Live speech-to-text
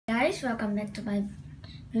guys, welcome back to my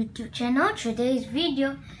YouTube channel. Today's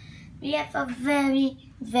video, we have a very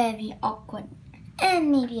awkward and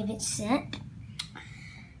maybe a bit sad.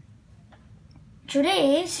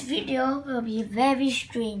 Today's video will be very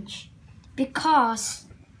strange because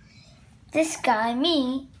this guy,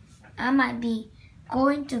 I might be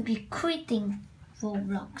going to be quitting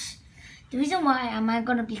Roblox. The reason why am I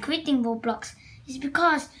going to be quitting Roblox is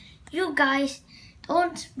because you guys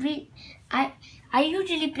don't I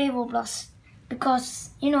usually play Roblox because,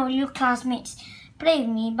 you classmates play with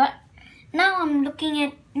me, but now I'm looking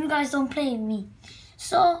at you guys don't play with me.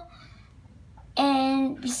 So,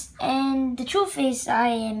 and the truth is I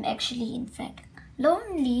am actually in fact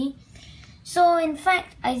lonely. So in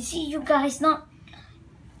fact I see you guys not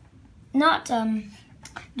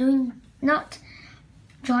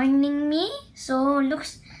joining me. So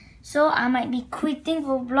I might be quitting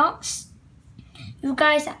Roblox. You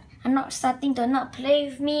guys are not starting to not play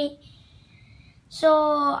with me.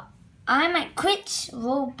 So I might quit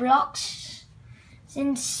Roblox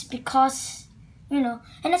because and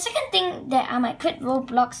the second thing that I might quit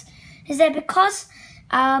Roblox is that because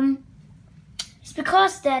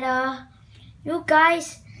you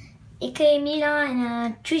guys, aka Mila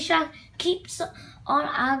and Trisha, keeps on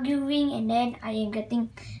arguing, and then I am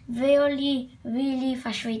getting really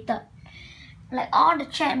frustrated. Like all the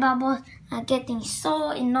chat bubbles are getting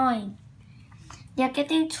so annoying. They are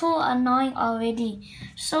getting too annoying already.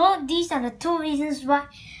 So these are the two reasons why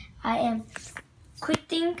I am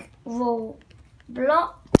quitting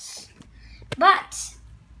Roblox.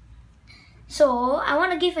 So I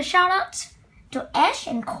want to give a shout out to Ash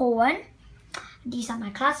and Cohen. These are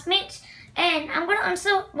my classmates, and I'm gonna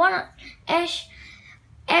answer one of Ash's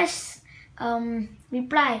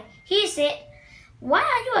reply. He said, "Why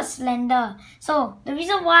are you a slender?" So the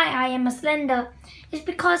reason why I am a slender is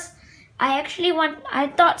because I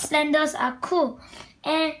thought slenders are cool,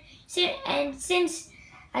 and since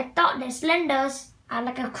I thought that slenders are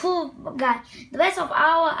like a cool guy, the rest of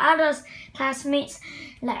our other classmates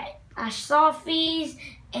are softies,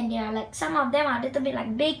 and they are like, some of them are a little bit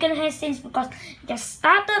like bacon head since because they just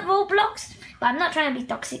started Roblox. But I'm not trying to be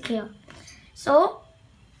toxic here. So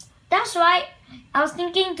that's why I was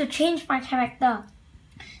thinking to change my character.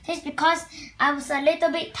 It's because I was a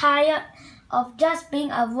little bit tired of just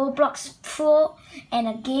being a Roblox pro and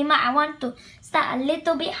a gamer. I want to start a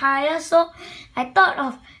little bit higher, so I thought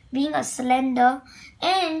of being a slender.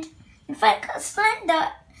 And in fact, a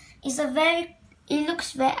slender is I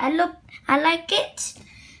like it.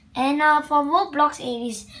 And for Roblox it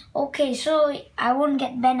is okay, so I won't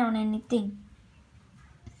get banned on anything.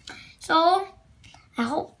 So I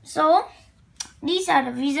hope so. These are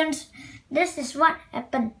the reasons. This is what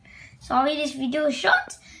happened. Sorry this video is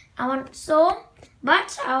short.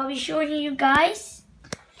 But I'll be showing you guys.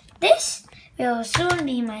 This will soon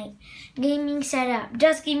be my gaming setup.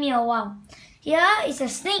 Just give me a while. Here is a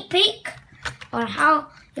sneak peek on how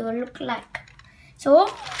it will look like. So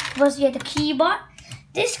first we have the keyboard.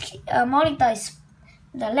 This monitor is,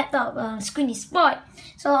 the laptop screen is spoiled,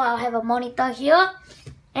 so I'll have a monitor here,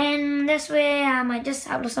 and that's where I might just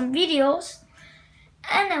upload some videos.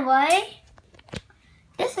 Anyway,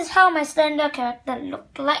 this is how my slender character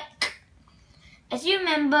looked like. As you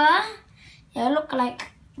remember, it looked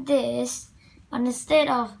like this, but instead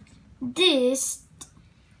of this,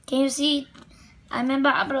 can you see? I remember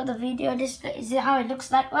I uploaded the video. This is how it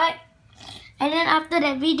looks like, right? And then after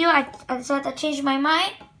that video, I decided to change my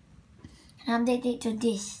mind and update it to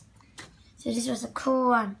this. So this was a cool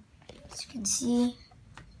one. As you can see,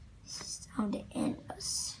 this is how the end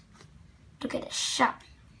was. Look at the sharp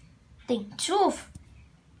thing. Truth.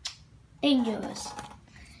 Dangerous.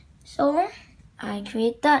 So I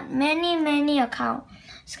created many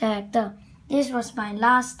accounts character. This was my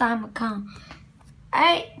last time account.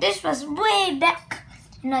 This was way back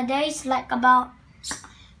in the days, like about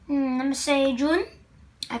let me say June.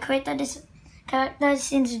 I created this character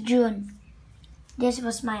since June. This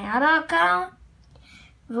was my other account.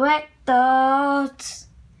 Rectors.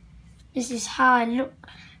 This is how I look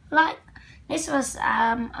like. This was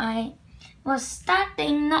I was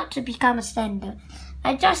starting not to become a slender.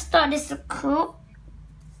 I just thought this looked cool.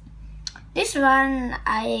 This one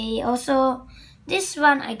I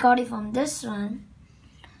got it from this one.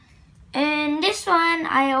 And this one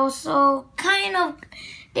I also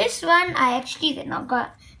this one I actually did not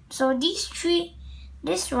got. So these three,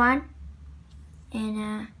 this one,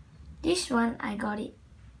 and this one I got it.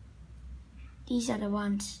 These are the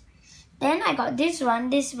ones. Then I got this one.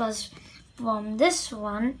 This was from this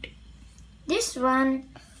one. This one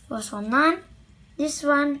was from none. This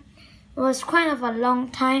one was quite of a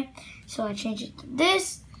long time, so I changed it to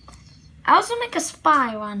this. I also make a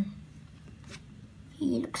spy one.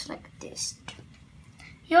 He looks like this.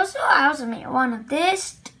 I also made one of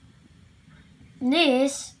this,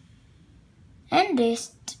 and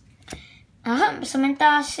this.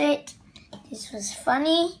 Samantha said this was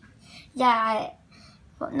funny. Yeah,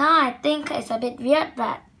 now I think it's a bit weird,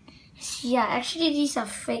 but yeah, actually these are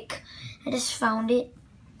fake. I just found it.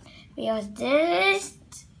 We have this,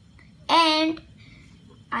 and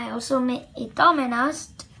I also made a Tom and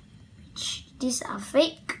Us. These are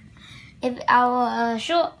fake. If our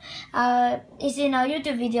show, it's in our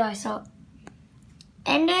YouTube video I saw.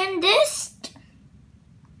 And then this,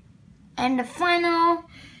 and the final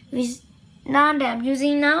now that I'm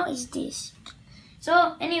using now is this.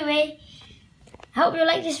 So anyway, I hope you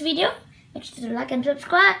like this video. Make sure to like and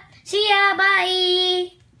subscribe. See ya,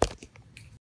 bye.